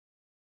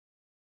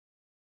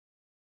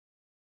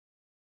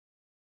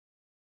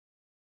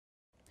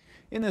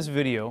In this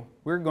video,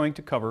 we're going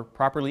to cover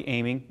properly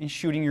aiming and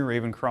shooting your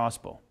Raven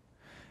crossbow.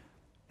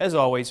 As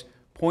always,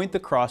 point the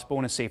crossbow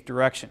in a safe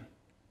direction.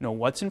 Know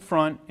what's in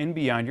front and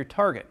beyond your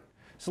target.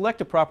 Select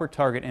a proper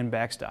target and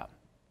backstop.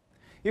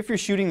 If you're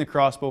shooting the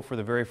crossbow for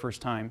the very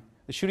first time,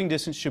 the shooting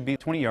distance should be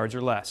 20 yards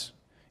or less.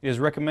 It is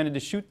recommended to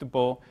shoot the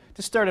bow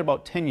to start at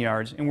about 10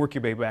 yards and work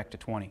your way back to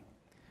 20.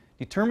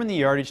 Determine the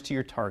yardage to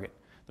your target.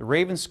 The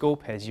Raven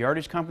scope has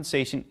yardage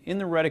compensation in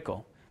the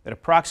reticle that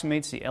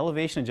approximates the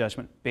elevation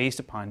adjustment based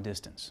upon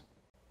distance.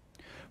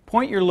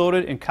 Point your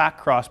loaded and cocked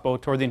crossbow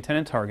toward the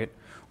intended target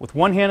with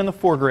one hand on the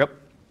foregrip,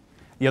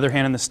 the other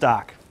hand on the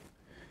stock.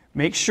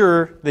 Make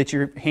sure that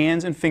your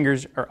hands and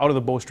fingers are out of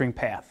the bowstring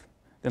path.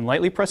 Then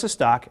lightly press the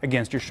stock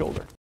against your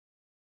shoulder.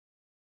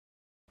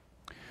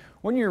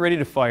 When you're ready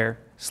to fire,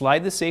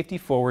 slide the safety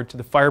forward to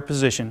the fire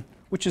position,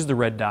 which is the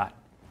red dot.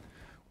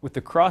 With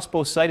the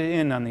crossbow sighted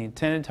in on the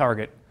intended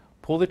target,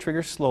 pull the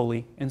trigger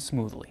slowly and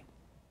smoothly.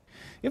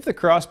 If the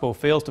crossbow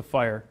fails to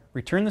fire,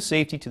 return the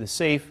safety to the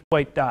safe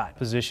white dot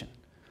position.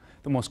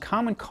 The most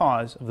common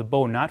cause of the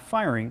bow not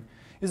firing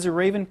is the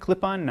Raven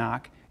clip-on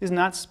nock is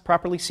not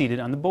properly seated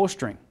on the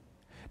bowstring.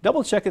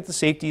 Double check that the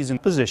safety is in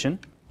position.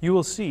 You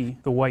will see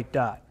the white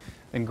dot.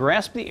 Then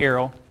grasp the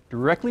arrow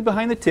directly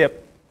behind the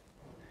tip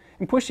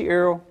and push the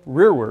arrow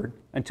rearward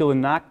until the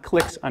nock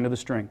clicks onto the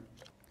string.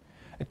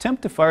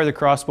 Attempt to fire the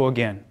crossbow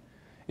again.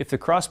 If the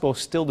crossbow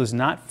still does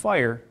not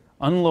fire,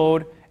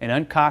 unload and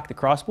uncock the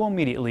crossbow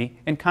immediately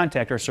and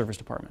contact our service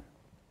department.